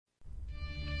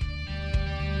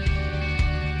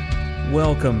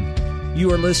Welcome.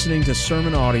 You are listening to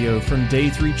sermon audio from Day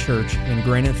 3 Church in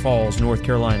Granite Falls, North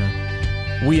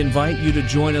Carolina. We invite you to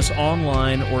join us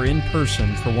online or in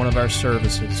person for one of our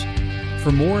services.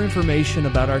 For more information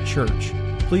about our church,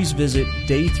 please visit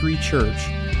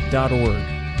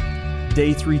day3church.org.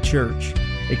 Day 3 Church.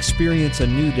 Experience a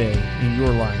new day in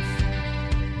your life.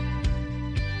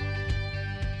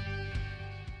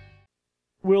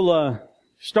 We'll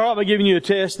start by giving you a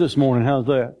test this morning. How's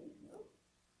that?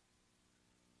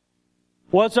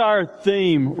 What's our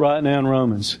theme right now in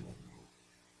Romans?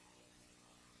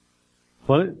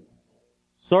 What?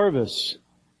 Service.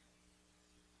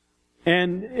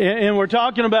 And we're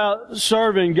talking about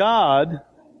serving God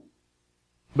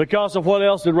because of what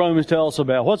else did Romans tell us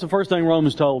about? What's the first thing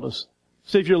Romans told us?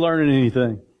 See if you're learning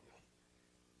anything.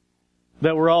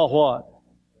 That we're all what?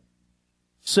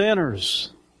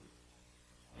 Sinners.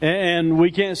 And we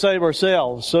can't save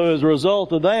ourselves. So as a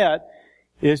result of that,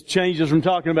 it changes from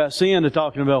talking about sin to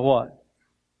talking about what?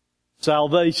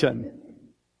 Salvation.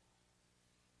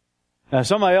 Now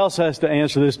somebody else has to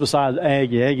answer this besides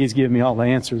Aggie. Aggie's giving me all the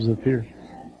answers up here.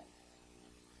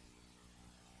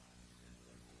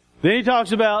 Then he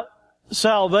talks about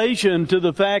salvation to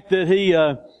the fact that He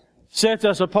sets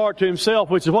us apart to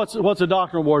Himself, which is what's a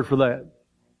doctrinal word for that?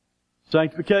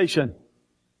 Sanctification.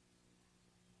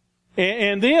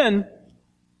 And then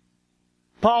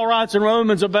Paul writes in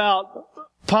Romans about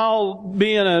Paul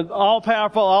being an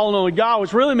all-powerful, all-knowing God,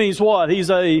 which really means what?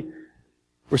 We're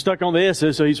stuck on the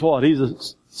S's, so He's what? He's a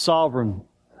sovereign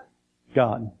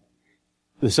God.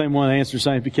 The same one that answered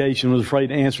sanctification was afraid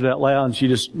to answer it out loud, and she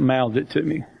just mouthed it to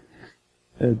me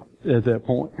at that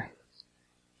point.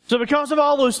 So because of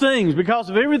all those things, because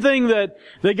of everything that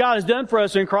God has done for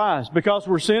us in Christ, because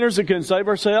we're sinners that couldn't save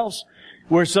ourselves,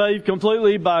 we're saved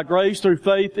completely by grace through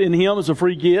faith in Him as a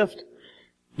free gift.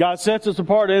 God sets us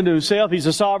apart unto Himself. He's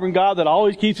a sovereign God that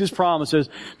always keeps His promises.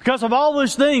 Because of all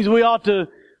those things, we ought to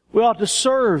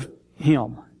serve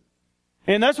Him.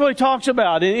 And that's what he talks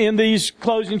about in these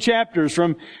closing chapters,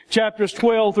 from chapters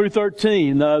 12 through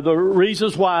 13, the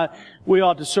reasons why we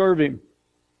ought to serve Him.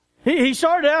 He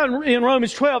started out in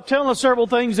Romans 12 telling us several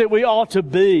things that we ought to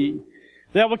be,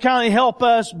 that will kind of help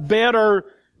us better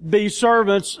be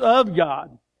servants of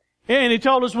God. And he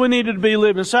told us we needed to be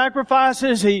living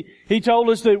sacrifices. He told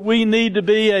us that we need to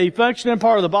be a functioning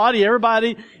part of the body.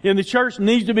 Everybody in the church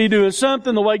needs to be doing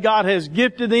something the way God has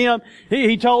gifted them.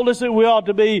 He told us that we ought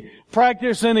to be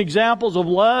practicing examples of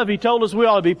love. He told us we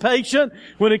ought to be patient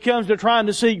when it comes to trying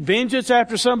to seek vengeance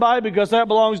after somebody, because that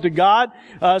belongs to God.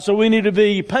 So we need to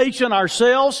be patient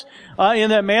ourselves in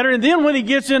that manner. And then when he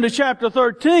gets into chapter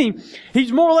 13,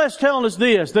 he's more or less telling us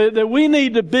this, that we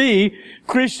need to be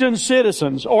Christian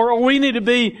citizens, or we need to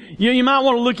be, you might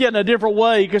want to look at it in a different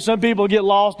way, because some people get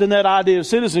lost in that idea of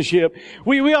citizenship.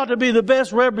 We ought to be the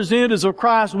best representatives of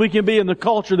Christ we can be in the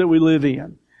culture that we live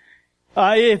in.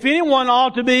 If anyone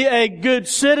ought to be a good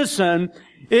citizen,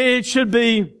 it should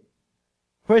be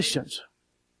Christians.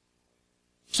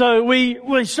 So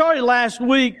we started last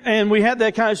week, and we had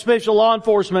that kind of special law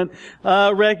enforcement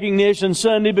recognition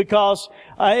Sunday, because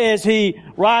as he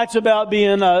writes about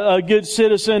being a good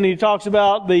citizen, he talks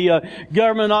about the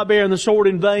government not bearing the sword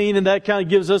in vain, and that kind of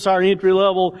gives us our entry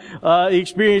level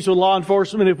experience with law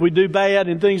enforcement if we do bad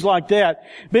and things like that.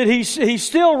 But he's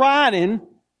still writing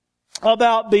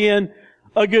about being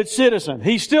a good citizen.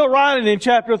 He's still writing in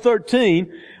chapter 13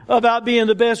 about being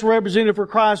the best representative for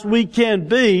Christ we can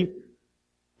be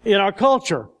in our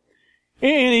culture.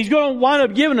 And he's going to wind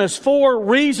up giving us 4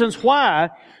 reasons why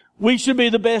we should be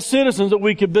the best citizens that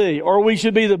we could be, or we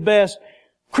should be the best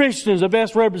Christians, the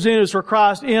best representatives for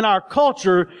Christ in our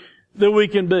culture that we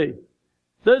can be.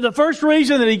 The first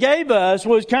reason that he gave us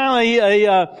was kind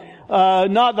of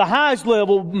not the highest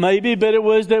level maybe, but it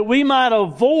was that we might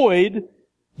avoid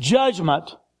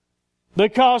judgment.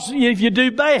 Because if you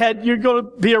do bad, you're going to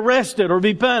be arrested or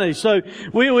be punished. So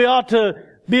we ought to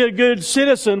be a good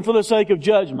citizen for the sake of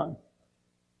judgment.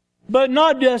 But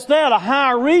not just that, a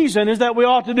higher reason is that we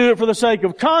ought to do it for the sake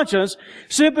of conscience,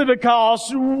 simply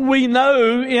because we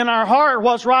know in our heart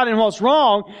what's right and what's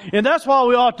wrong, and that's why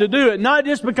we ought to do it, not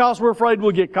just because we're afraid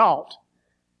we'll get caught.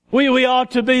 We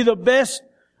ought to be the best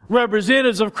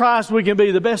representatives of Christ we can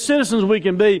be, the best citizens we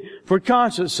can be for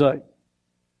conscience sake.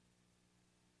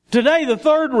 Today, the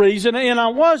third reason, and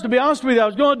to be honest with you, I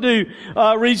was going to do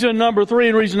reason number 3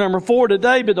 and reason number 4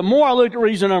 today, but the more I looked at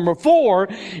reason number 4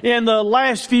 in the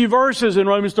last few verses in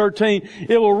Romans 13,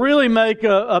 it will really make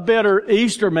a better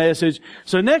Easter message.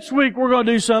 So next week, we're going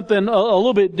to do something a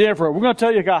little bit different. We're going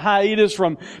to take a hiatus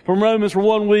from Romans for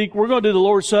 1 week. We're going to do the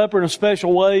Lord's Supper in a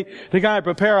special way to kind of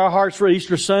prepare our hearts for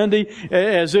Easter Sunday,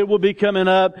 as it will be coming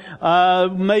up.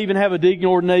 May even have a deacon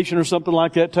ordination or something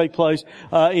like that take place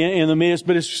in the midst,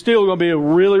 but it's still going to be a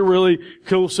really, really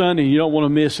cool Sunday. You don't want to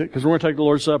miss it, because we're going to take the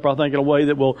Lord's Supper, I think, in a way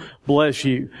that will bless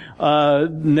you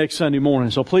next Sunday morning.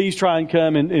 So please try and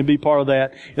come and be part of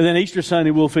that. And then Easter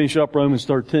Sunday, we'll finish up Romans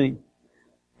 13.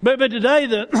 But today,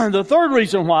 the third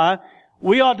reason why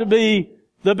we ought to be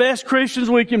the best Christians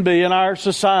we can be in our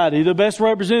society, the best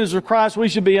representatives of Christ we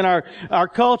should be in our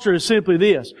culture, is simply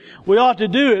this. We ought to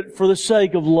do it for the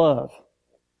sake of love.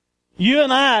 You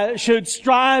and I should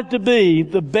strive to be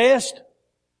the best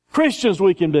Christians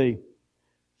we can be.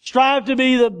 Strive to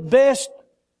be the best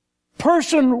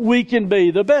person we can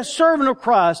be, the best servant of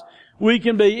Christ we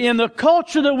can be in the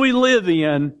culture that we live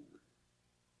in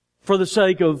for the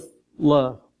sake of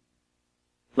love.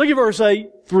 Look at verse 8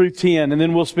 through 10, and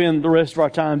then we'll spend the rest of our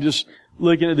time just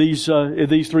looking at these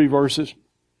 3 verses.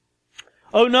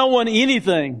 Owe no one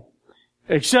anything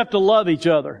except to love each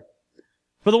other.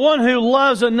 For the one who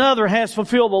loves another has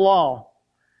fulfilled the law.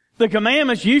 The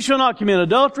commandments, you shall not commit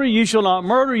adultery, you shall not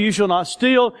murder, you shall not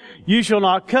steal, you shall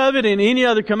not covet, and any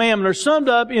other commandment are summed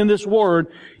up in this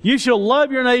word: you shall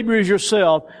love your neighbor as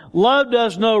yourself. Love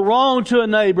does no wrong to a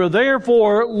neighbor.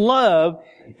 Therefore, love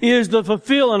is the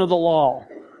fulfilling of the law.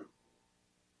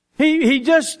 He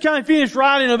just kind of finished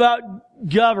writing about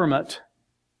government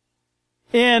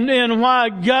and why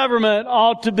government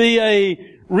ought to be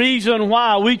a reason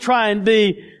why we try and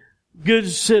be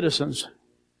good citizens.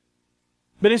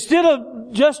 But instead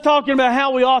of just talking about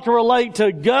how we ought to relate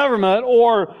to government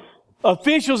or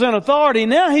officials in authority,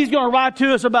 now he's going to write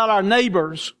to us about our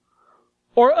neighbors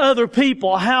or other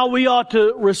people, how we ought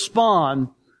to respond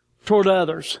toward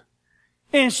others.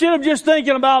 And instead of just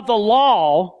thinking about the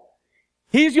law,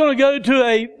 he's going to go to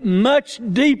a much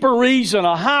deeper reason,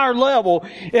 a higher level,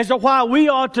 as to why we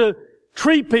ought to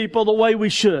treat people the way we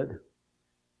should.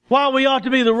 Why we ought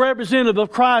to be the representative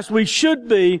of Christ we should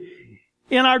be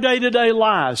in our day-to-day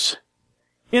lives.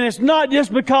 And it's not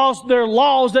just because there are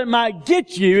laws that might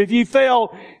get you if you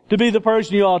fail to be the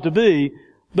person you ought to be,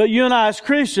 but you and I as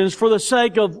Christians, for the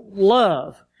sake of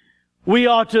love, we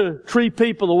ought to treat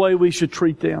people the way we should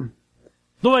treat them.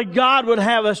 The way God would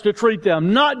have us to treat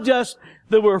them. Not just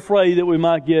that we're afraid that we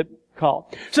might get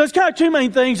caught. So it's kind of 2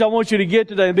 main things I want you to get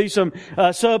today, and be some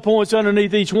sub-points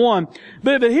underneath each one.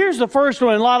 But here's the first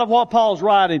one in light of what Paul's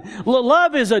writing.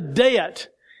 Love is a debt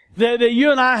that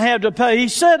you and I have to pay. He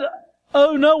said,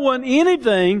 owe no one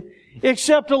anything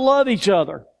except to love each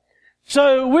other.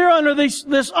 So we're under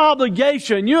this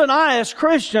obligation. You and I as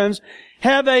Christians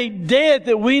have a debt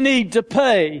that we need to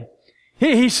pay.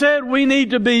 He said we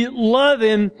need to be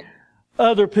loving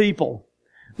other people.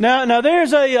 Now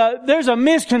there's a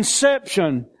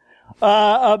misconception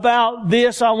about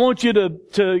this I want you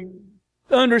to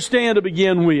understand to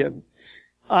begin with.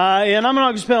 And I'm not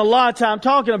going to spend a lot of time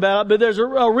talking about it, but there's a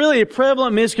really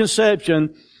prevalent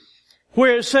misconception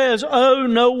where it says, owe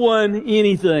no one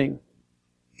anything.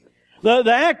 The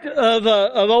act of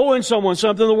owing someone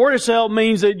something, the word itself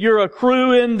means that you're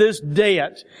accruing this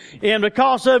debt. And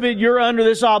because of it, you're under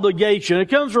this obligation. It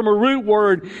comes from a root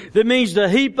word that means to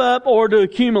heap up or to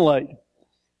accumulate.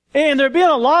 And there have been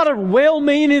a lot of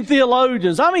well-meaning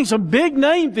theologians, I mean some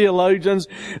big-name theologians,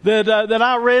 that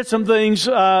I read some things,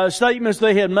 statements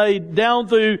they had made down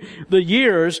through the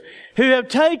years, who have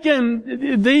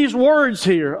taken these words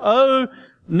here, owe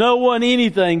no one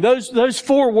anything, those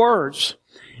 4 words.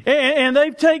 And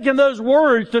they've taken those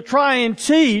words to try and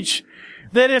teach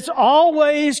that it's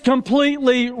always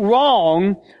completely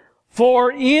wrong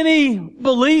for any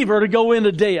believer to go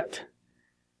into debt.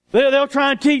 They'll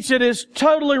try and teach that it's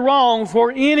totally wrong for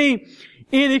any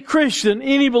Christian,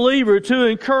 any believer to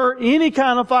incur any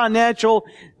kind of financial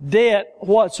debt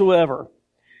whatsoever.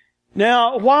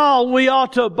 Now, while we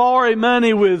ought to borrow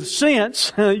money with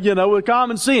sense, with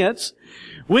common sense,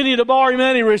 we need to borrow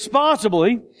money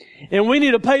responsibly, and we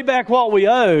need to pay back what we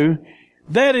owe.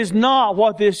 That is not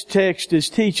what this text is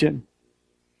teaching.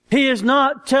 He is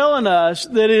not telling us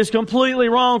that it is completely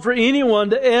wrong for anyone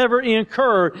to ever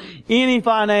incur any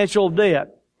financial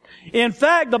debt. In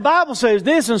fact, the Bible says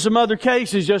this in some other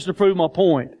cases just to prove my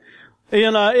point.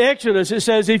 In Exodus, it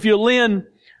says, if you lend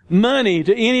money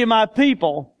to any of my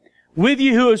people, with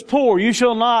you who is poor, you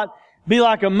shall not be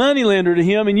like a moneylender to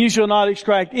him, and you shall not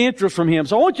extract interest from him.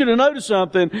 So I want you to notice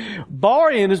something.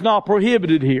 Borrowing is not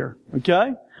prohibited here.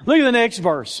 Okay? Look at the next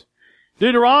verse.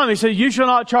 Deuteronomy says, you shall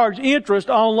not charge interest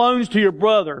on loans to your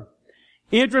brother.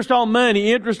 Interest on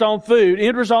money, interest on food,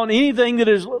 interest on anything that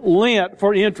is lent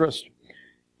for interest.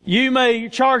 You may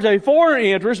charge a foreigner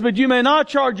interest, but you may not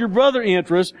charge your brother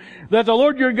interest, that the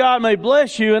Lord your God may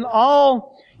bless you in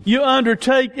all you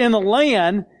undertake in the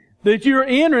land that you're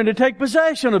entering to take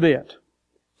possession of it.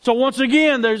 So once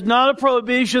again, there's not a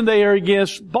prohibition there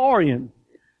against borrowing.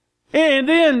 And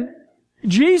then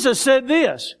Jesus said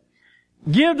this,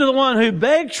 give to the one who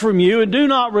begs from you and do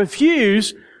not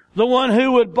refuse the one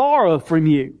who would borrow from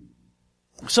you.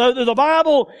 So the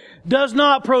Bible does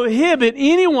not prohibit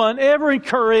anyone ever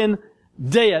incurring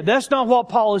debt. That's not what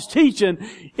Paul is teaching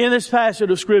in this passage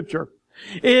of Scripture.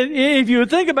 If you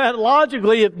would think about it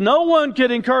logically, if no one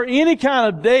could incur any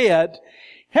kind of debt,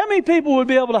 how many people would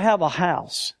be able to have a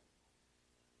house?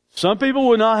 Some people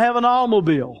would not have an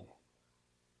automobile.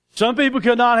 Some people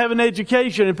could not have an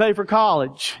education and pay for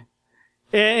college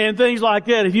and things like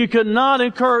that. If you could not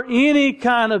incur any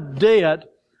kind of debt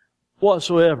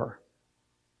whatsoever.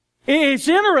 It's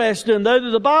interesting, though,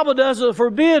 that the Bible doesn't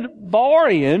forbid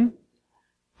borrowing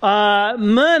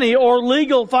money or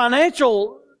legal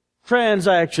financial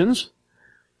transactions.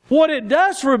 What it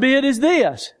does forbid is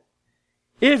this.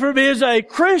 It forbids a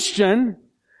Christian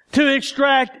to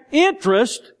extract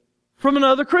interest from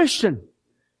another Christian.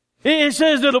 It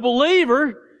says that a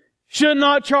believer should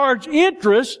not charge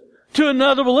interest to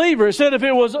another believer. It said if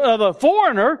it was of a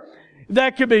foreigner,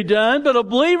 that could be done, but a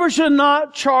believer should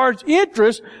not charge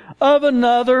interest of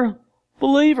another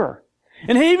believer.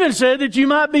 And he even said that you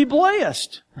might be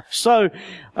blessed. So,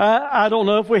 I don't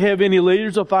know if we have any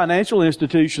leaders of financial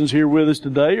institutions here with us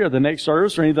today or the next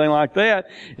service or anything like that.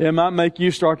 It might make you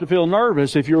start to feel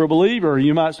nervous. If you're a believer,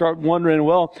 you might start wondering,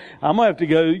 well, I'm going to have to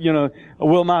go,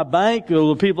 will my bank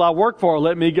or the people I work for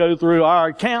let me go through our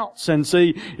accounts and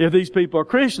see if these people are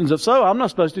Christians? If so, I'm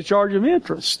not supposed to charge them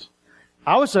interest.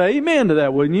 I would say amen to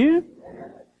that, wouldn't you?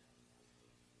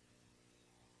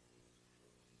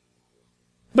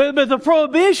 But the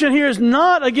prohibition here is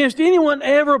not against anyone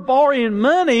ever borrowing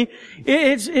money.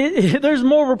 There's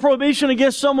more of a prohibition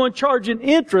against someone charging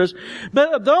interest.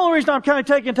 But the only reason I'm kind of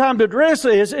taking time to address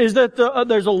this is that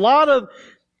there's a lot of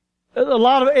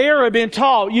error being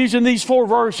taught using these 4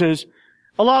 verses.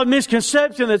 A lot of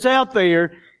misconception that's out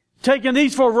there, taking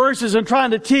these 4 verses and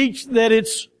trying to teach that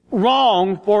it's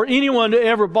wrong for anyone to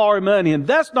ever borrow money. And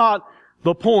that's not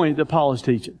the point that Paul is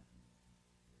teaching.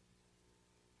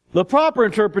 The proper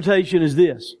interpretation is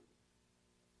this.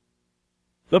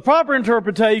 The proper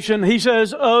interpretation, he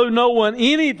says, owe no one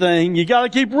anything, you gotta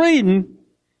keep reading,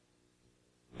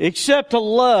 except to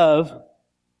love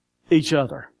each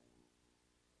other.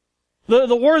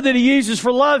 The word that he uses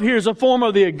for love here is a form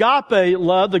of the agape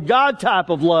love, the God type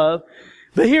of love.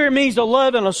 But here it means to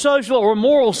love in a social or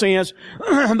moral sense.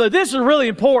 But this is really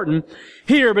important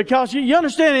here because you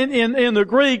understand in the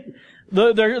Greek,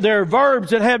 there are verbs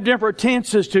that have different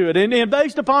tenses to it. And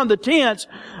based upon the tense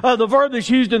of the verb that's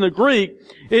used in the Greek,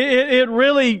 it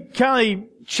really kind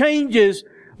of changes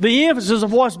the emphasis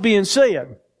of what's being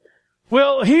said.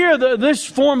 Well, here, this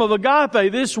form of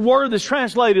agape, this word that's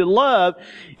translated love,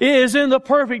 is in the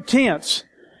perfect tense.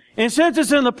 And since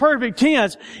it's in the perfect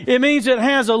tense, it means it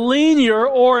has a linear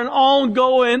or an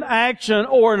ongoing action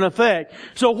or an effect.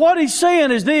 So what he's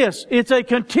saying is this, it's a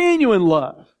continuing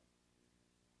love.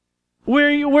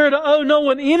 We're to owe no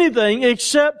one anything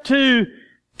except to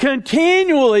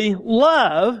continually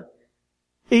love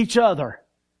each other.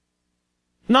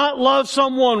 Not love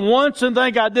someone once and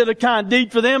think I did a kind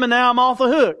deed for them and now I'm off the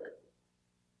hook.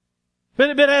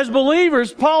 But as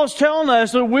believers, Paul is telling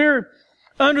us that we're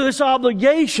under this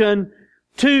obligation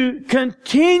to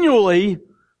continually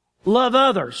love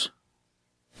others.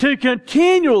 To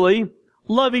continually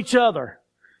love each other.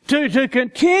 To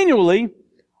continually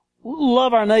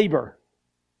love our neighbor.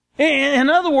 In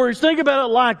other words, think about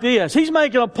it like this. He's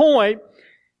making a point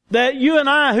that you and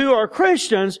I who are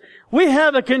Christians, we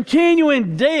have a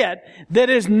continuing debt that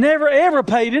is never ever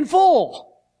paid in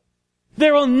full.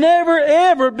 There will never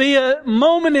ever be a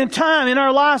moment in time in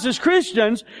our lives as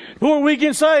Christians where we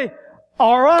can say,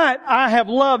 all right, I have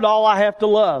loved all I have to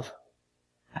love.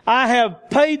 I have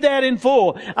paid that in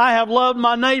full. I have loved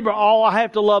my neighbor all I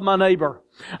have to love my neighbor.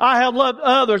 I have loved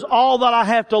others all that I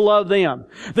have to love them.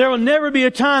 There will never be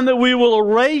a time that we will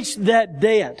erase that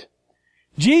debt.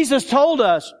 Jesus told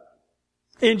us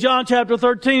in John chapter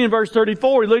 13 and verse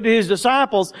 34, he looked at his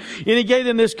disciples and he gave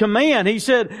them this command. He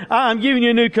said, I'm giving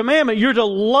you a new commandment. You're to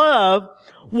love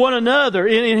one another.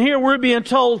 And here we're being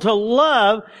told to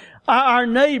love our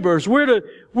neighbors. We're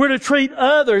to treat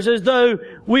others as though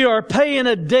we are paying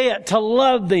a debt to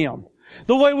love them.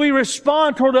 The way we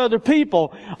respond toward other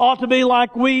people ought to be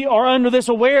like we are under this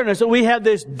awareness that we have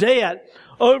this debt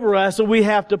over us that we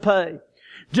have to pay.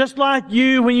 Just like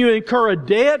you, when you incur a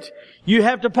debt, you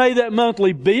have to pay that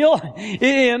monthly bill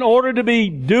in order to be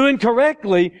doing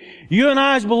correctly. You and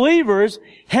I as believers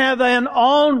have an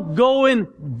ongoing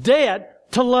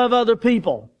debt to love other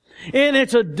people. And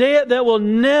it's a debt that will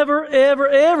never, ever,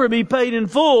 ever be paid in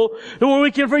full, to where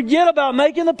we can forget about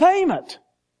making the payment.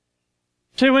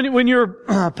 See, when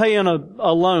you're paying a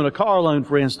loan, a car loan,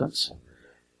 for instance,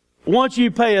 once you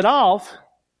pay it off,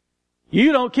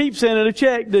 you don't keep sending a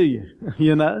check, do you?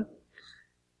 You know?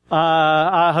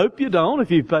 I hope you don't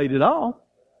if you've paid it off.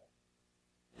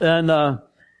 And,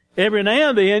 every now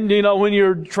and then, when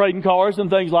you're trading cars and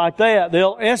things like that,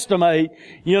 they'll estimate,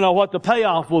 what the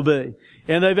payoff will be.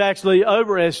 And they've actually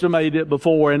overestimated it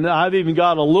before. And I've even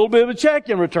got a little bit of a check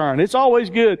in return. It's always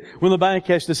good when the bank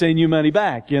has to send you money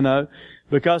back,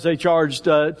 because they charged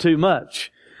too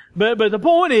much. But the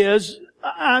point is,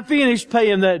 I finished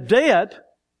paying that debt.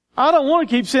 I don't want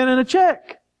to keep sending a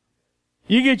check.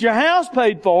 You get your house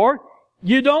paid for,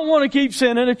 you don't want to keep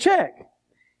sending a check.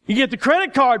 You get the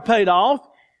credit card paid off,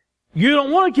 you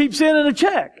don't want to keep sending a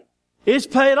check. It's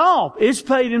paid off. It's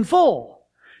paid in full.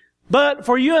 But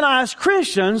for you and I as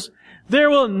Christians, there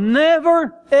will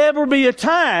never, ever be a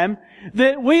time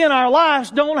that we in our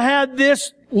lives don't have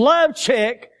this love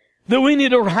check that we need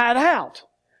to write out.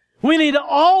 We need to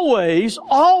always,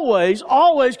 always,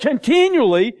 always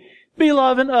continually be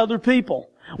loving other people.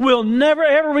 We'll never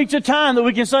ever reach a time that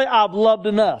we can say, I've loved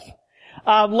enough.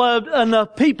 I've loved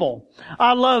enough people.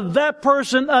 I love that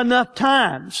person enough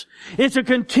times. It's a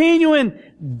continuing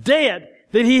debt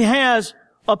that He has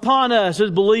upon us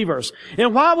as believers.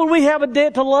 And why would we have a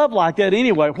debt to love like that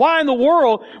anyway? Why in the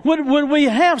world would we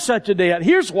have such a debt?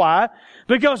 Here's why.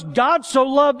 Because God so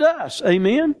loved us.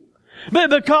 Amen?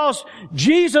 But because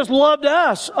Jesus loved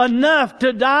us enough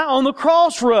to die on the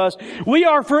cross for us, we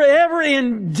are forever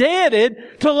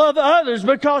indebted to love others.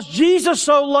 Because Jesus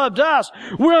so loved us,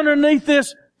 we're underneath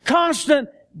this constant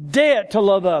debt to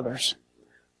love others.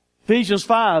 Ephesians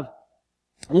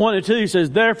 5:1-2 says,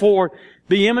 therefore,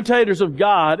 be imitators of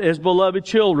God as beloved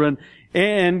children.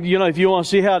 And, if you want to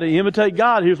see how to imitate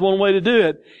God, here's one way to do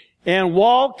it. And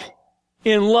walk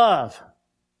in love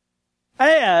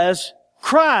as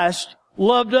Christ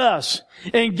loved us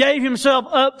and gave Himself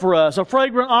up for us, a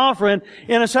fragrant offering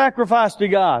and a sacrifice to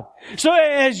God. So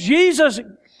as Jesus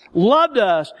loved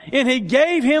us and He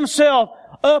gave Himself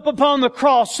up upon the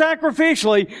cross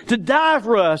sacrificially to die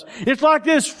for us, it's like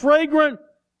this fragrant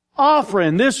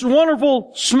offering, this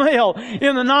wonderful smell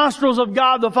in the nostrils of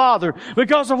God the Father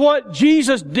because of what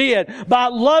Jesus did by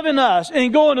loving us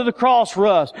and going to the cross for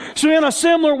us. So in a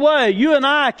similar way, you and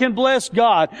I can bless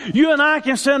God. You and I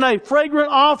can send a fragrant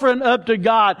offering up to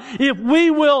God if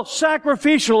we will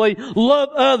sacrificially love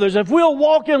others, if we'll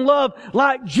walk in love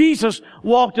like Jesus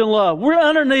walked in love. We're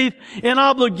underneath an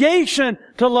obligation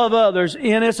to love others,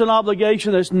 and it's an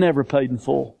obligation that's never paid in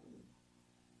full.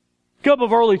 A couple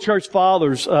of early church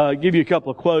fathers, give you a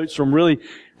couple of quotes from really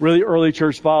early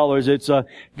church fathers. It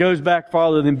goes back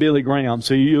farther than Billy Graham.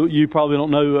 So you probably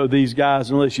don't know of these guys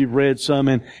unless you've read some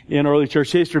in early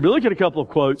church history. But look at a couple of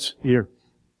quotes here.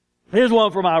 Here's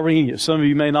one from Irenaeus. Some of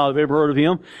you may not have ever heard of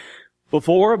him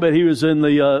before, but he was in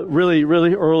the really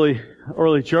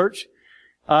early church.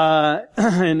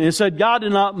 And it said, God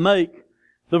did not make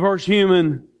the first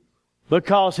human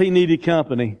because He needed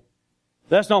company.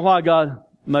 That's not why God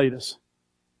made us.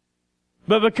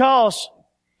 But because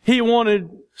He wanted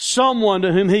someone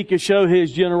to whom He could show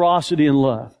His generosity and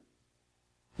love.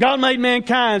 God made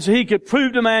mankind so He could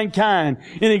prove to mankind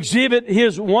and exhibit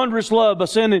His wondrous love by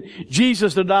sending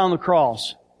Jesus to die on the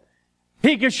cross.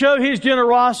 He could show His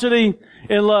generosity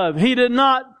and love. He did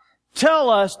not tell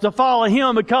us to follow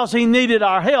Him because He needed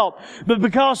our help, but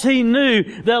because He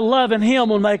knew that loving Him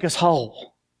would make us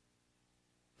whole.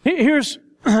 Here's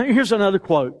another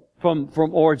quote from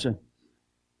Origen.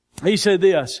 He said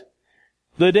this,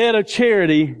 the debt of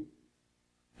charity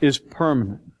is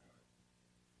permanent.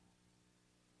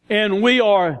 And we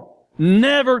are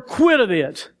never quit of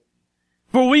it.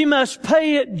 For we must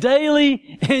pay it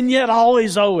daily and yet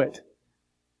always owe it.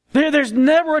 There's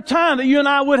never a time that you and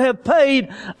I would have paid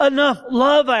enough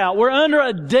love out. We're under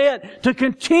a debt to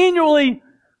continually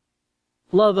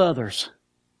love others.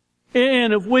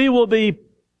 And if we will be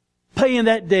paying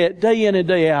that debt day in and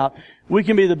day out, we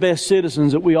can be the best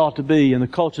citizens that we ought to be in the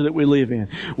culture that we live in.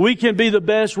 We can be the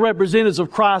best representatives of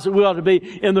Christ that we ought to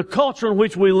be in the culture in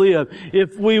which we live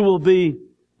if we will be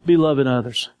loving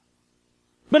others.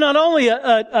 But not only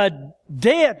a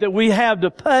debt that we have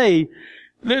to pay,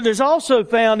 there's also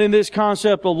found in this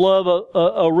concept of love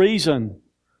a reason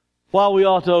why we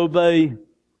ought to obey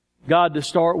God to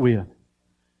start with.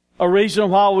 A reason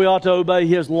why we ought to obey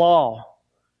His law.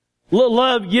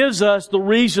 Love gives us the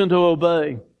reason to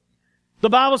obey. The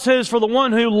Bible says, for the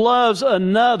one who loves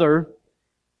another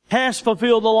has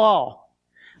fulfilled the law.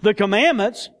 The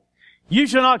commandments, you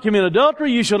shall not commit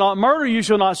adultery, you shall not murder, you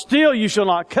shall not steal, you shall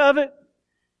not covet,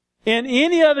 and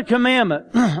any other commandment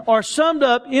are summed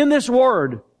up in this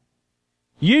word.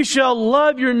 You shall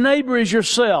love your neighbor as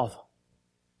yourself.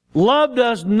 Love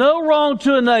does no wrong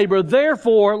to a neighbor.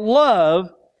 Therefore,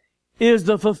 love is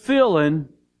the fulfilling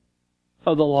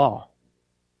of the law.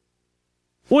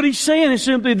 What he's saying is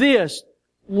simply this.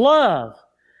 Love.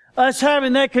 Us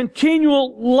having that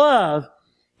continual love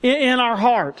in our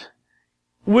heart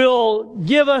will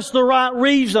give us the right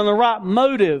reason, the right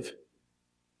motive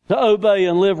to obey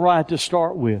and live right to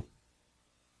start with.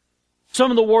 Some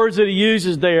of the words that he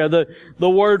uses there, the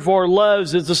word for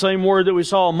loves is the same word that we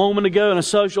saw a moment ago in a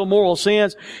social, moral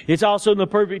sense. It's also in the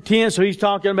perfect tense, so he's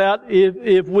talking about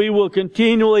if we will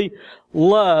continually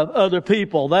love other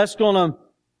people. That's going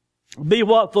to be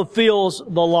what fulfills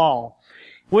the law.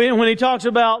 When he talks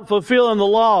about fulfilling the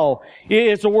law,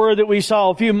 it's a word that we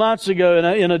saw a few months ago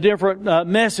in a different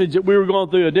message that we were going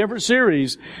through, a different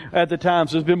series at the time.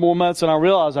 So it's been more months than I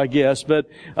realize, I guess. But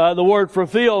the word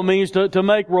fulfill means to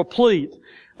make replete.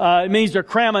 It means to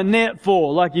cram a net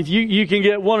full. Like if you can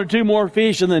get one or two more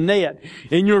fish in the net,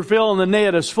 and you're filling the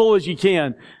net as full as you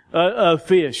can of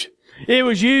fish. It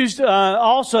was used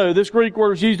also, this Greek word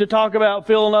was used to talk about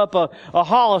filling up a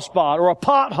hollow spot or a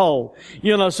pothole,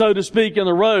 so to speak, in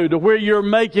the road, to where you're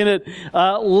making it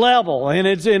level, and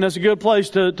it's a good place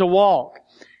to walk.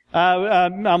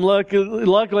 I'm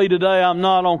luckily today I'm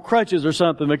not on crutches or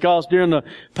something, because during the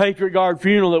Patriot Guard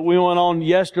funeral that we went on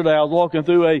yesterday, I was walking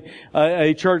through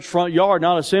a church front yard,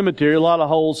 not a cemetery. A lot of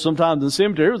holes sometimes in the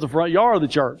cemetery. It was the front yard of the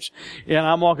church. And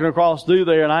I'm walking across through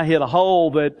there, and I hit a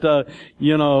hole that,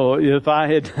 if I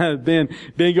had been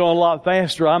going a lot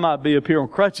faster, I might be up here on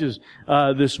crutches,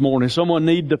 this morning. Someone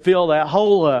needed to fill that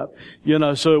hole up,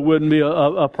 so it wouldn't be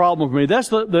a problem for me. That's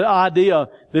the idea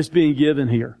that's being given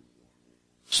here.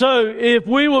 So if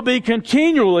we will be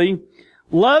continually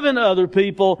loving other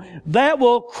people, that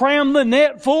will cram the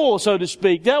net full, so to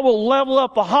speak. That will level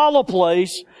up the hollow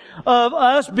place of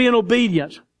us being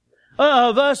obedient,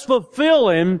 of us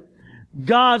fulfilling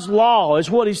God's law,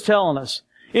 is what he's telling us.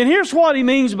 And here's what he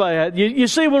means by that. You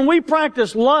see, when we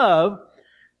practice love,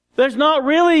 there's not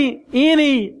really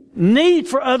any need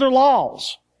for other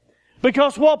laws.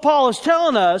 Because what Paul is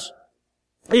telling us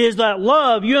is that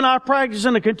love, you and I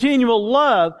practicing a continual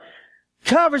love,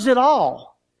 covers it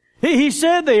all. He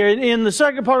said there in the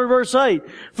second part of verse 8,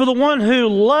 for the one who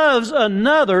loves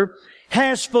another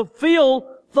has fulfilled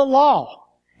the law.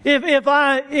 If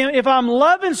I'm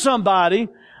loving somebody,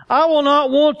 I will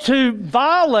not want to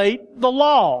violate the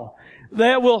law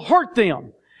that will hurt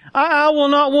them. I will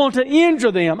not want to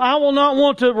injure them. I will not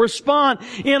want to respond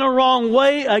in a wrong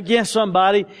way against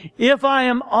somebody if I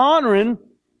am honoring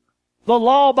the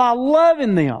law by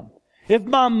loving them. If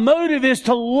my motive is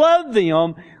to love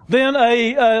them, then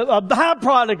a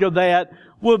byproduct of that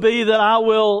will be that I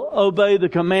will obey the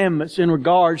commandments in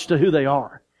regards to who they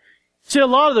are. See, a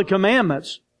lot of the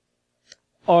commandments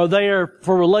are there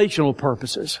for relational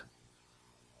purposes.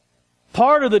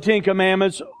 Part of the Ten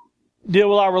Commandments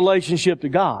deal with our relationship to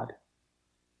God.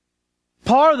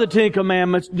 Part of the Ten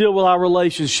Commandments deal with our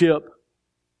relationship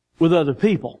with other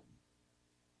people.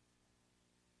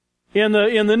 In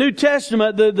the New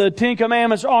Testament, the Ten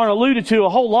Commandments aren't alluded to a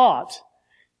whole lot,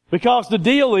 because the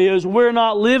deal is we're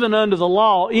not living under the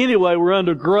law anyway. We're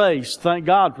under grace. Thank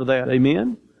God for that.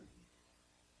 Amen.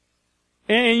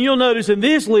 And you'll notice in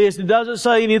this list it doesn't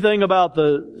say anything about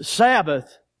the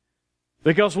Sabbath,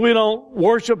 because we don't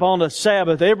worship on the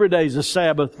Sabbath. Every day is a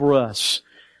Sabbath for us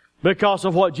because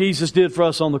of what Jesus did for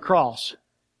us on the cross.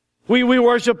 We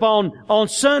worship on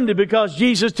Sunday because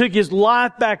Jesus took His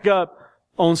life back up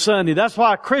on Sunday. That's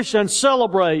why Christians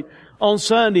celebrate on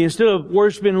Sunday instead of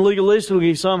worshiping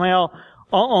legalistically somehow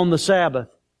on the Sabbath.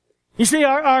 You see,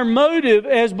 our motive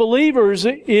as believers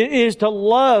is to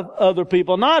love other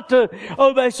people, not to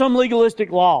obey some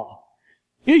legalistic law.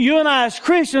 You and I as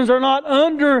Christians are not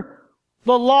under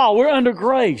the law. We're under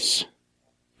grace.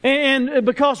 And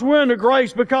because we're under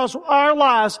grace, because our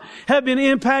lives have been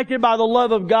impacted by the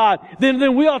love of God,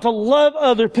 then we ought to love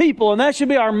other people. And that should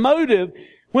be our motive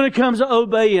when it comes to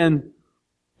obeying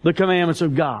the commandments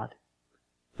of God.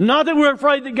 Not that we're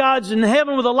afraid that God's in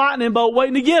heaven with a lightning bolt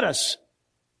waiting to get us,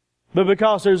 but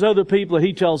because there's other people that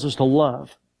He tells us to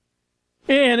love.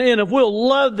 And if we'll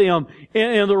love them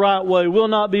in the right way, we'll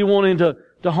not be wanting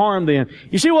to harm them.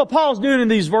 You see what Paul's doing in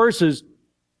these verses?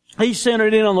 He's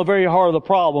centered in on the very heart of the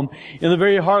problem. And the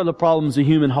very heart of the problem is the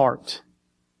human heart.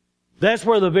 That's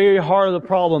where the very heart of the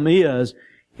problem is.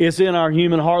 It's in our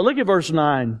human heart. Look at verse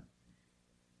 9.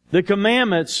 The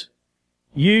commandments,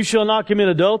 you shall not commit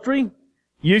adultery,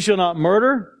 you shall not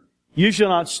murder, you shall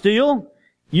not steal,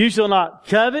 you shall not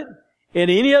covet, and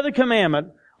any other commandment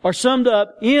are summed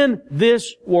up in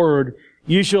this word,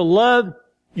 you shall love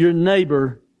your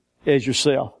neighbor as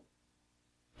yourself.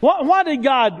 Why did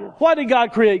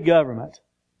God create government?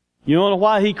 You know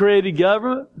why He created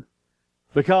government?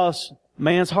 Because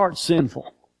man's heart's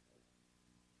sinful.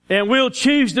 And we'll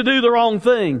choose to do the wrong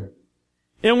thing.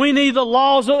 And we need the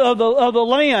laws of the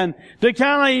land to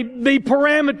kind of be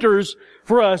parameters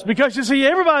for us. Because you see,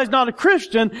 everybody's not a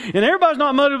Christian and everybody's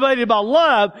not motivated by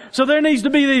love. So there needs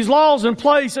to be these laws in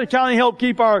place that kind of help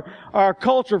keep our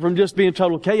culture from just being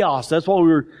total chaos. That's what we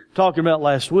were talking about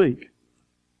last week.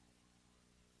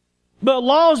 But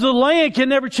laws of the land can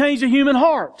never change the human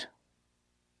heart.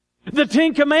 The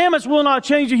Ten Commandments will not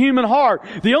change the human heart.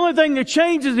 The only thing that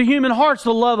changes the human heart is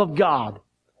the love of God.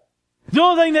 The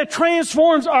only thing that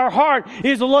transforms our heart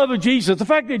is the love of Jesus. The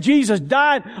fact that Jesus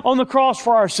died on the cross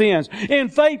for our sins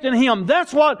and faith in Him.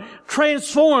 That's what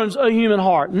transforms a human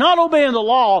heart. Not obeying the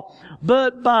law,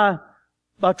 but by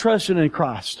trusting in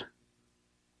Christ.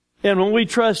 And when we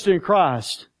trust in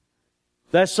Christ,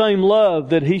 that same love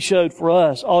that He showed for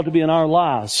us ought to be in our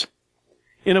lives.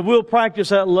 And if we'll practice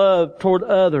that love toward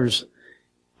others,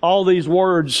 all these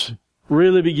words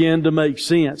really begin to make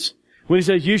sense. When He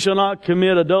says, you shall not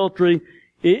commit adultery,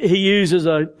 He uses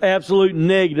an absolute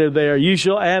negative there. You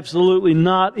shall absolutely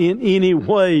not in any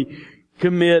way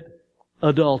commit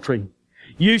adultery.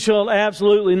 You shall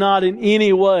absolutely not in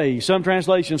any way. Some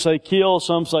translations say kill,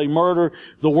 some say murder.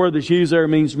 The word that's used there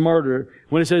means murder.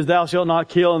 When it says thou shalt not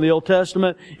kill in the Old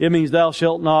Testament, it means thou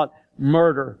shalt not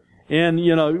murder. And,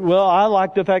 I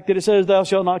like the fact that it says thou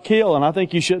shalt not kill, and I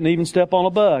think you shouldn't even step on a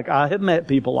bug. I have met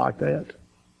people like that.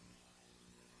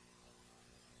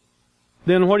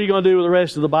 Then what are you going to do with the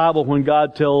rest of the Bible when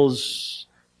God tells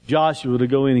Joshua to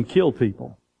go in and kill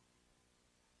people?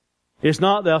 It's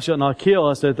not thou shalt not kill,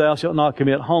 it's that thou shalt not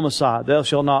commit homicide. Thou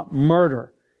shalt not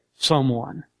murder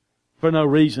someone for no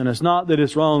reason. It's not that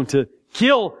it's wrong to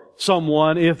kill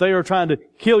someone if they are trying to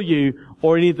kill you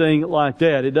or anything like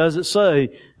that. It doesn't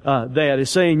say that.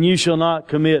 It's saying you shall not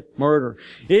commit murder.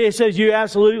 It says you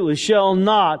absolutely shall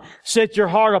not set your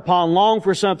heart upon, long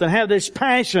for something, have this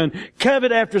passion,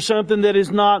 covet after something that is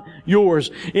not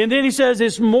yours. And then he says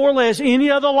it's more or less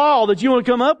any other law that you want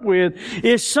to come up with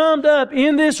is summed up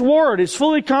in this word. It's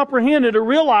fully comprehended or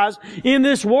realized in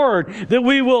this word that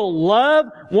we will love,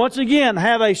 once again,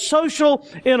 have a social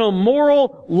and a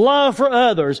moral love for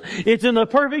others. It's in the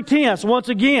perfect tense, once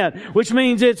again, which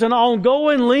means it's an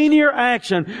ongoing linear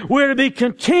action. We're to be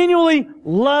continually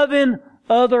loving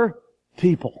other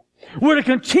people. We're to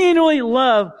continually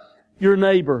love your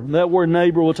neighbor. That word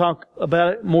neighbor, we'll talk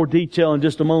about it in more detail in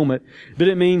just a moment. But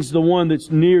it means the one that's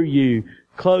near you,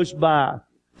 close by,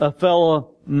 a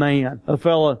fellow man, a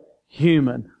fellow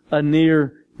human, a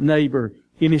near neighbor.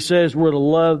 And he says we're to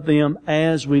love them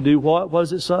as we do what? What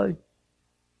does it say?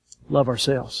 Love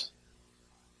ourselves.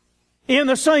 In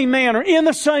the same manner, in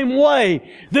the same way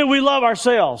that we love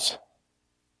ourselves,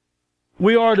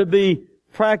 we are to be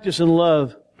practicing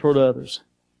love toward others.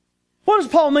 What does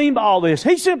Paul mean by all this?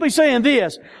 He's simply saying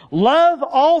this: love,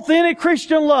 authentic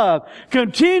Christian love,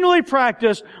 continually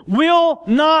practice, will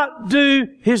not do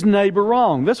his neighbor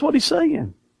wrong. That's what he's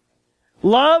saying.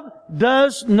 Love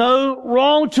does no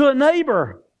wrong to a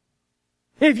neighbor.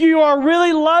 If you are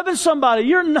really loving somebody,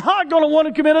 you're not going to want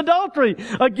to commit adultery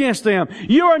against them.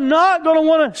 You are not going to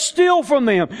want to steal from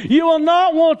them. You will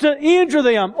not want to injure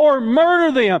them or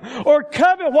murder them or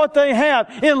covet what they have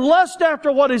and lust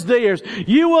after what is theirs.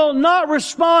 You will not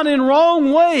respond in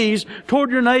wrong ways toward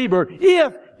your neighbor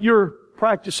if you're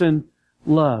practicing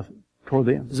love toward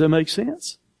them. Does that make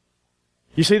sense?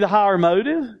 You see the higher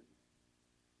motive?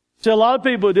 See, a lot of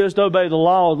people just obey the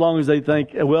law as long as they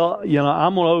think, well,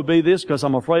 I'm going to obey this because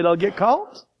I'm afraid I'll get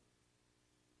caught.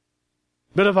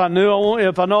 But if I know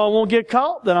I won't get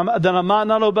caught, then I might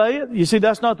not obey it. You see,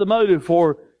 that's not the motive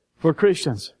for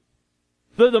Christians.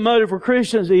 The motive for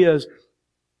Christians is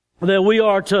that we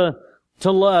are to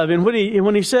to love. And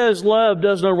when he says love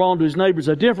does no wrong to his neighbor, it's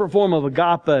a different form of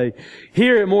agape.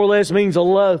 Here it more or less means a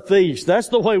love feast. That's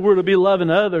the way we're to be loving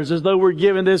others, as though we're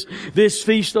giving this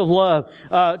feast of love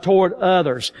toward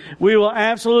others. We will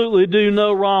absolutely do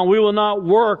no wrong. We will not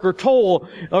work or toil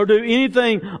or do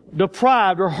anything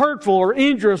deprived or hurtful or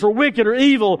injurious or wicked or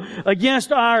evil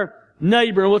against our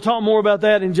neighbor. And we'll talk more about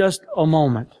that in just a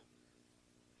moment.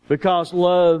 Because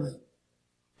love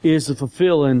is the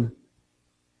fulfilling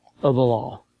of the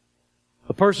law.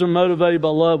 A person motivated by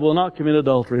love will not commit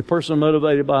adultery. A person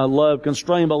motivated by love,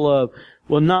 constrained by love,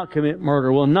 will not commit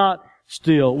murder, will not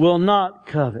steal, will not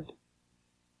covet.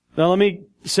 Now let me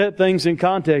set things in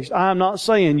context. I am not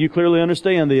saying, you clearly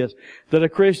understand this, that a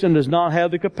Christian does not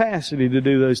have the capacity to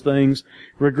do those things.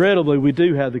 Regrettably, we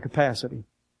do have the capacity.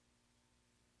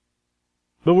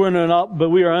 But we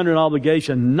are under an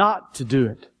obligation not to do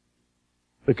it,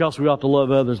 because we ought to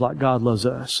love others like God loves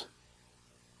us.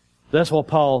 That's what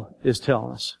Paul is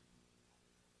telling us.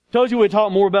 Told you we'd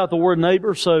talk more about the word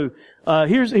neighbor, so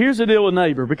here's the deal with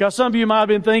neighbor. Because some of you might have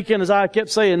been thinking, as I kept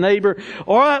saying neighbor,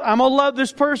 all right, I'm going to love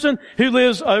this person who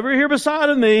lives over here beside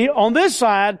of me on this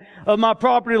side of my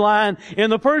property line, and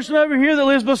the person over here that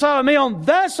lives beside of me on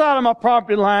that side of my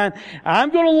property line,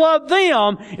 I'm going to love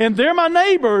them, and they're my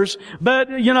neighbors. But,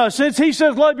 since he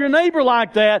says love your neighbor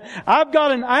like that, I've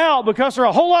got an out because there are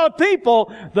a whole lot of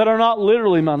people that are not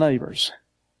literally my neighbors.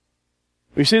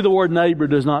 You see, the word neighbor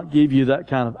does not give you that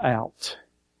kind of out.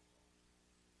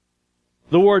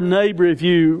 The word neighbor, if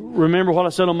you remember what I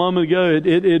said a moment ago,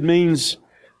 it means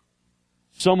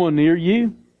someone near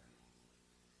you.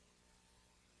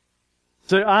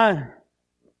 So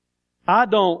I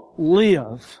don't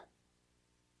live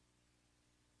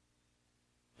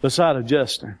beside of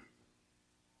Justin.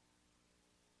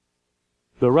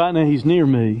 But right now he's near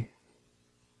me.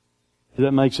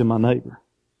 That makes him my neighbor.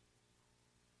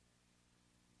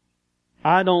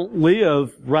 I don't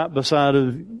live right beside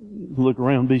of, look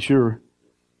around, be sure,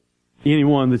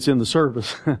 anyone that's in the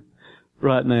service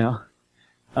right now.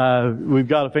 We've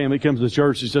got a family that comes to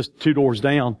church that's just 2 doors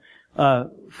down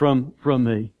from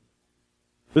me.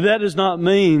 But that does not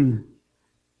mean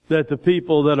that the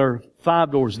people that are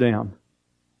 5 doors down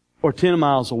or 10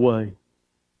 miles away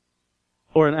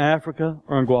or in Africa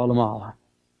or in Guatemala,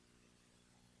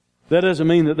 that doesn't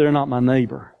mean that they're not my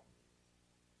neighbor.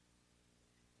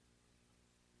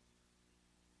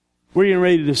 We're getting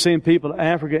ready to send people to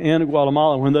Africa and to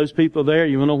Guatemala. When those people are there,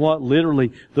 you know what?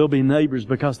 Literally, they'll be neighbors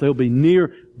because they'll be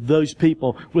near those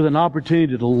people with an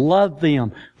opportunity to love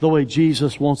them the way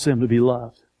Jesus wants them to be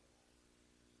loved.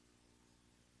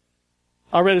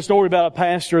 I read a story about a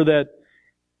pastor that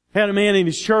had a man in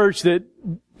his church that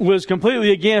was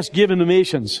completely against giving to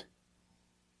missions.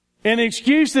 And the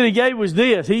excuse that he gave was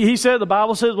this. He said, the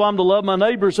Bible says, well, I'm to love my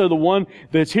neighbor, so the one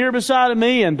that's here beside of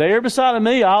me and there beside of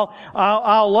me,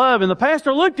 I'll love. And the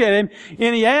pastor looked at him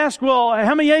and he asked, well,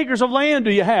 how many acres of land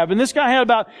do you have? And this guy had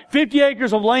about 50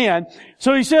 acres of land.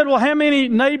 So he said, well, how many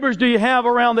neighbors do you have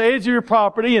around the edge of your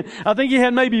property? And I think he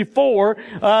had maybe 4,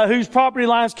 whose property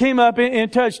lines came up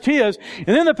and touched his. And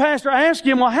then the pastor asked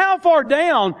him, well, how far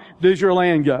down does your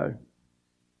land go?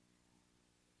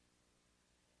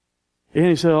 And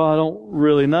he said, I don't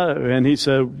really know. And he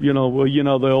said,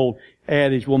 the old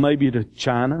adage, well, maybe to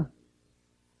China.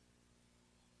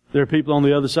 There are people on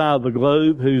the other side of the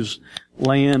globe whose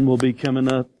land will be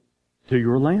coming up to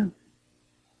your land.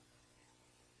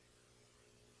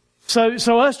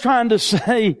 So us trying to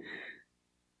say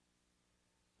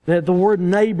that the word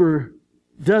neighbor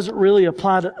doesn't really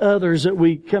apply to others that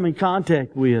we come in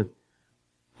contact with,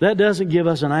 that doesn't give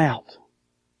us an out.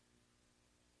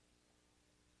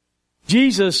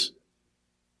 Jesus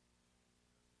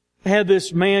had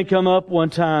this man come up one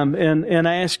time and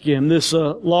ask him, this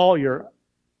lawyer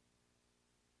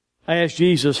asked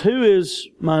Jesus, who is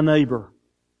my neighbor?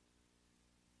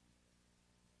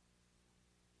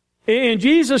 And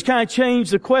Jesus kind of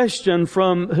changed the question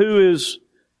from who is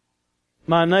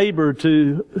my neighbor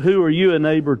to who are you a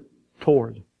neighbor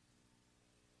toward?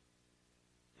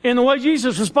 And the way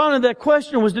Jesus responded to that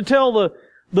question was to tell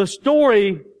the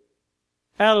story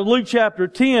out of Luke chapter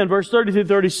 10, verse 30 through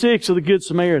 36 of the Good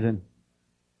Samaritan.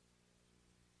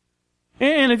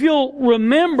 And if you'll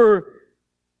remember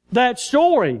that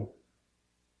story,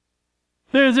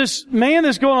 there's this man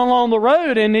that's going along the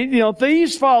road and,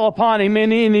 thieves fall upon him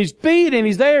and he's beat and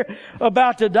he's there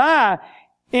about to die.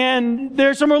 And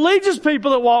there's some religious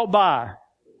people that walk by.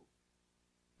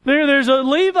 There's a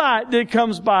Levite that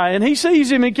comes by and he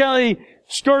sees him and kind of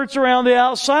skirts around the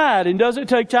outside and doesn't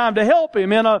take time to help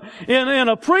him. And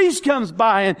a priest comes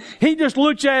by and he just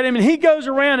looks at him and he goes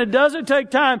around and doesn't take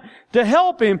time to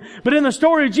help him. But in the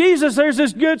story of Jesus, there's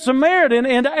this Good Samaritan,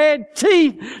 and to add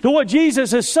teeth to what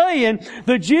Jesus is saying,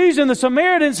 the Jews and the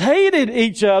Samaritans hated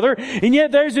each other, and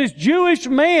yet there's this Jewish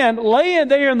man laying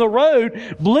there in the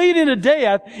road, bleeding to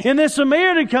death, and this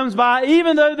Samaritan comes by,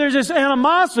 even though there's this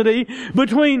animosity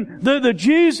between the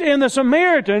Jews and the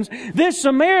Samaritans, this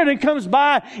Samaritan comes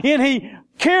by and he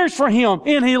cares for him,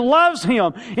 and he loves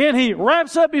him, and he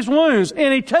wraps up his wounds,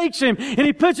 and he takes him, and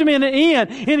he puts him in the inn,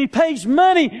 and he pays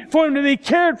money for him to be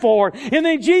cared for. And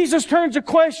then Jesus turns the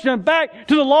question back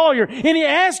to the lawyer, and he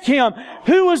asks him,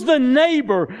 who was the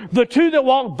neighbor, the two that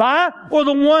walked by, or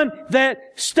the one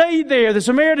that stayed there, the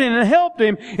Samaritan, and helped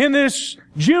him? And this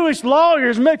Jewish lawyer,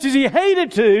 as much as he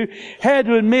hated to, had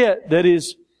to admit that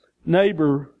his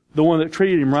neighbor, the one that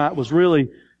treated him right, was really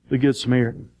the Good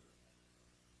Samaritan.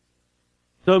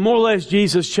 So more or less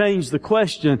Jesus changed the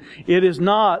question. It is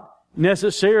not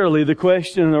necessarily the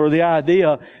question or the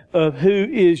idea of who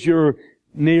is your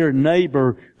near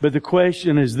neighbor, but the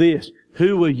question is this: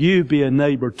 who will you be a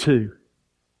neighbor to?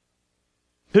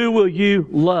 Who will you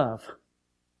love?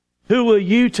 Who will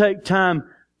you take time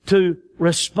to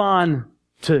respond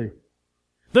to?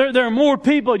 There are more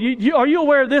people, are you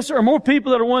aware of this? There are more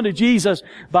people that are won to Jesus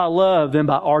by love than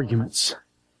by arguments.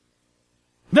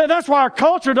 That's why our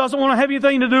culture doesn't want to have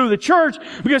anything to do with the church,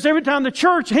 because every time the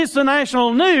church hits the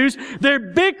national news, they're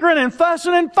bickering and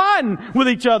fussing and fighting with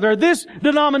each other. This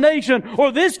denomination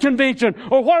or this convention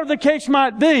or whatever the case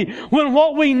might be, when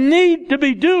what we need to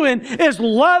be doing is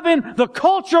loving the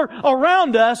culture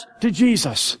around us to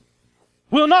Jesus.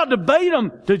 We'll not debate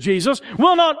them to Jesus.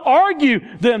 We'll not argue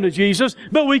them to Jesus,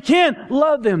 but we can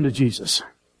love them to Jesus.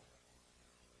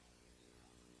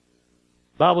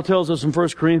 The Bible tells us in 1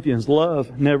 Corinthians,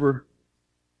 love never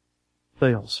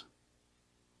fails.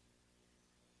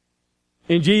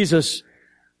 And Jesus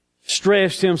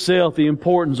stressed himself the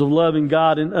importance of loving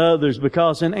God and others,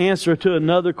 because in answer to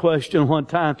another question one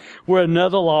time, where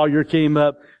another lawyer came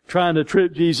up trying to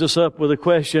trip Jesus up with a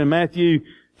question, Matthew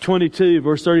 22,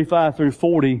 verse 35 through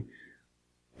 40,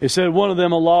 it said, one of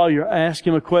them, a lawyer, asked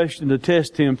him a question to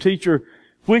test him. Teacher,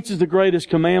 which is the greatest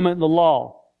commandment in the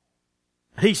law?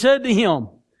 He said to him,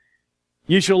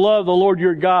 you shall love the Lord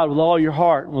your God with all your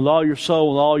heart, with all your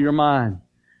soul, with all your mind.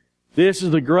 This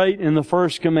is the great and the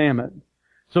first commandment.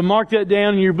 So mark that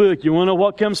down in your book. You want to know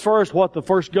what comes first, what the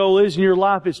first goal is in your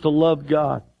life? It's to love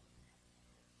God.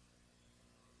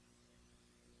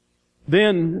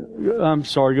 Then, I'm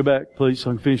sorry, go back, please,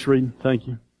 so I can finish reading. Thank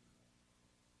you.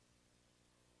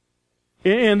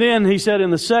 And then he said,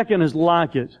 and the second is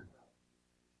like it.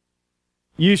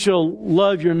 You shall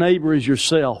love your neighbor as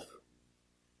yourself.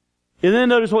 And then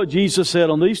notice what Jesus said,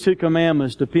 on these two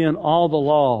commandments depend all the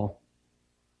law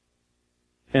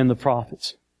and the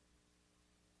prophets.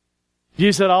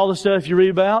 Jesus said all the stuff you read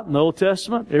about in the Old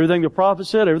Testament, everything the prophet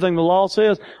said, everything the law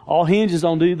says, all hinges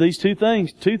on these two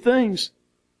things. Two things.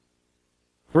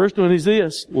 First one is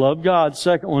this, love God.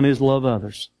 Second one is love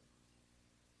others.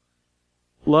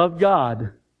 Love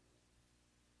God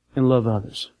and love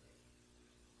others.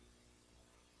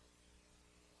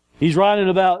 He's writing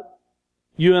about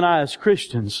you and I as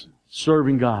Christians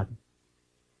serving God.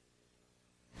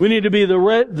 We need to be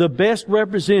the best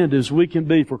representatives we can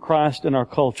be for Christ in our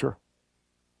culture.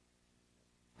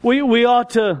 We ought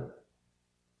to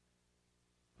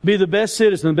be the best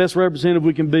citizen, the best representative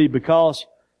we can be because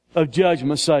of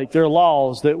judgment's sake. There are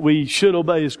laws that we should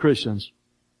obey as Christians.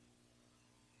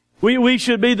 We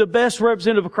should be the best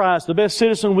representative of Christ, the best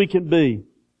citizen we can be.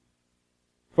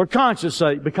 For conscience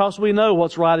sake, because we know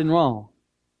what's right and wrong.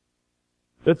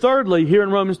 But thirdly, here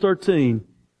in Romans 13,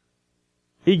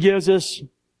 he gives us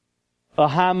a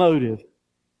high motive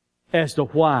as to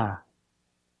why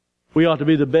we ought to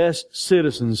be the best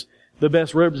citizens, the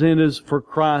best representatives for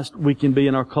Christ we can be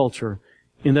in our culture.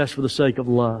 And that's for the sake of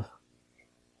love.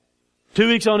 2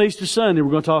 weeks on Easter Sunday,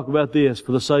 we're going to talk about this,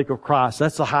 for the sake of Christ.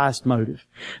 That's the highest motive.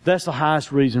 That's the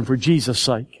highest reason, for Jesus'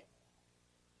 sake.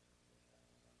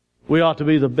 We ought to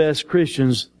be the best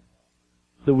Christians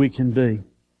that we can be.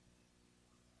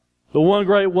 The one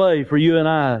great way for you and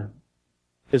I,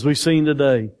 as we've seen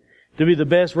today, to be the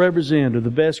best representative, the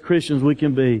best Christians we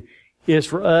can be, is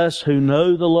for us who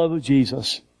know the love of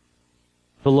Jesus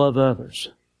to love others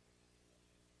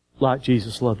like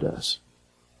Jesus loved us.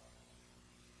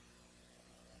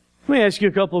 Let me ask you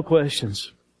a couple of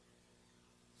questions.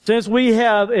 Since we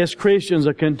have, as Christians,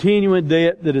 a continuing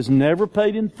debt that is never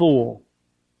paid in full,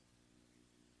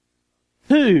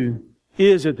 who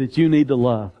is it that you need to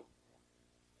love?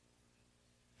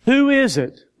 Who is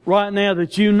it right now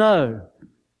that you know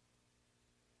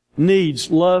needs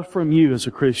love from you as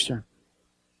a Christian?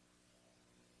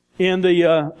 In the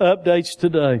updates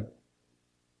today,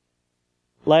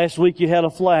 Last week you had a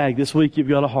flag. This week you've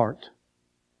got a heart.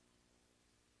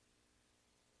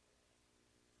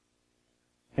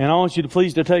 And I want you to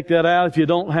please to take that out if you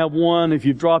don't have one, if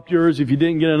you've dropped yours, if you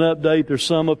didn't get an update, there's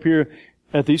some up here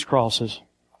at these crosses.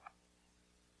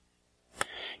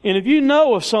 And if you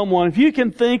know of someone, if you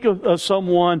can think of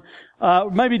someone,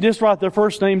 maybe just write their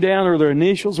first name down or their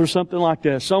initials or something like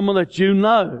that, someone that you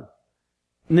know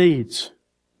needs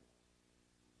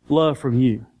love from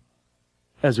you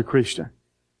as a Christian,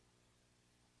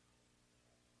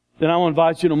 then I want to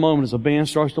invite you in a moment as the band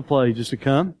starts to play just to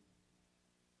come.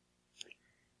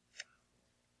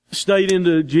 State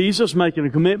into Jesus, making a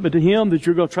commitment to Him that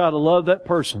you're going to try to love that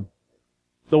person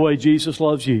the way Jesus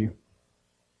loves you.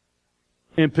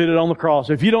 And put it on the cross.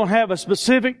 If you don't have a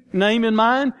specific name in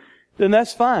mind, then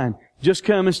that's fine. Just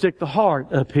come and stick the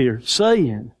heart up here,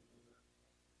 saying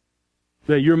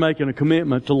that you're making a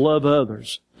commitment to love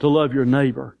others, to love your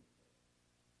neighbor,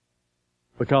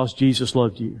 because Jesus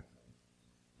loved you.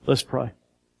 Let's pray.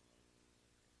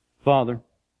 Father,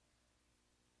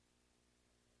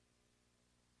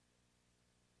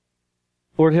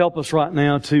 Lord, help us right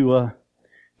now to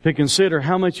consider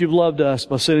how much You've loved us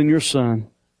by sending Your Son.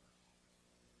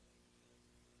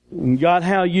 And God,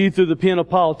 how You, through the pen of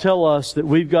Paul, tell us that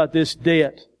we've got this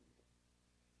debt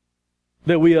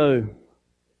that we owe.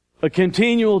 A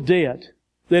continual debt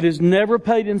that is never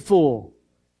paid in full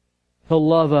to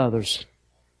love others.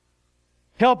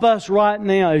 Help us right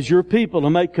now as Your people to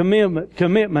make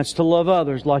commitments to love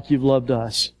others like You've loved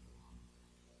us.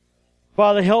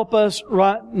 Father, help us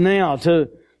right now to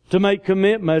make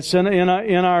commitments in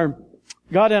our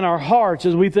hearts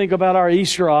as we think about our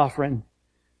Easter offering,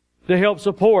 to help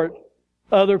support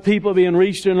other people being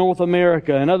reached in North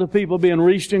America and other people being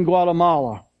reached in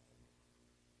Guatemala.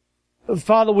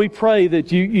 Father, we pray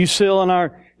that you seal in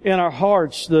our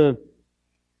hearts the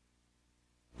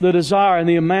desire and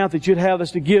the amount that You'd have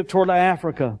us to give toward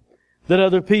Africa, that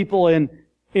other people in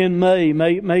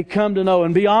may come to know,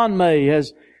 and beyond May,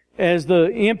 as the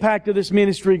impact of this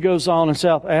ministry goes on in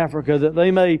South Africa, that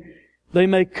they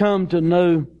may come to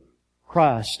know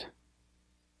Christ.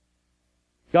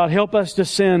 God, help us to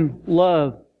send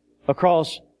love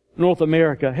across North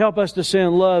America. Help us to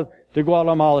send love to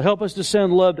Guatemala. Help us to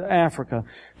send love to Africa.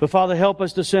 But Father, help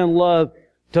us to send love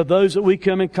to those that we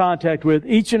come in contact with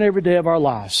each and every day of our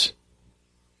lives.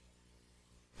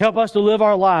 Help us to live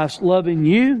our lives loving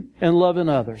You and loving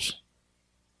others.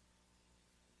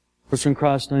 For in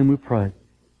Christ's name we pray.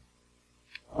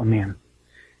 Amen.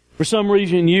 For some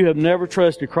reason you have never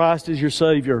trusted Christ as your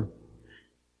Savior,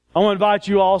 I want to invite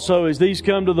you also, as these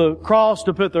come to the cross,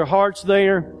 to put their hearts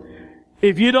there.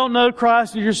 If you don't know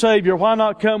Christ as your Savior, why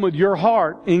not come with your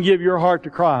heart and give your heart to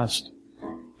Christ?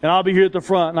 And I'll be here at the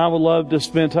front, and I would love to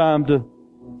spend time to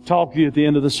talk to you at the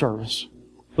end of the service.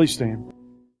 Please stand.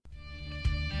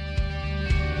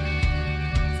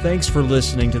 Thanks for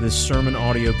listening to this sermon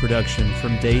audio production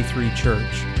from Day 3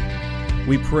 Church.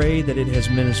 We pray that it has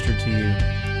ministered to you.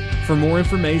 For more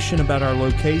information about our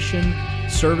location,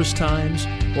 service times,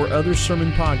 or other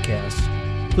sermon podcasts,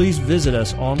 please visit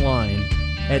us online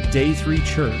at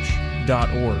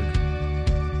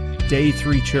day3church.org. Day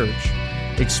 3 Church.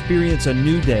 Experience a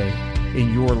new day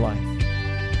in your life.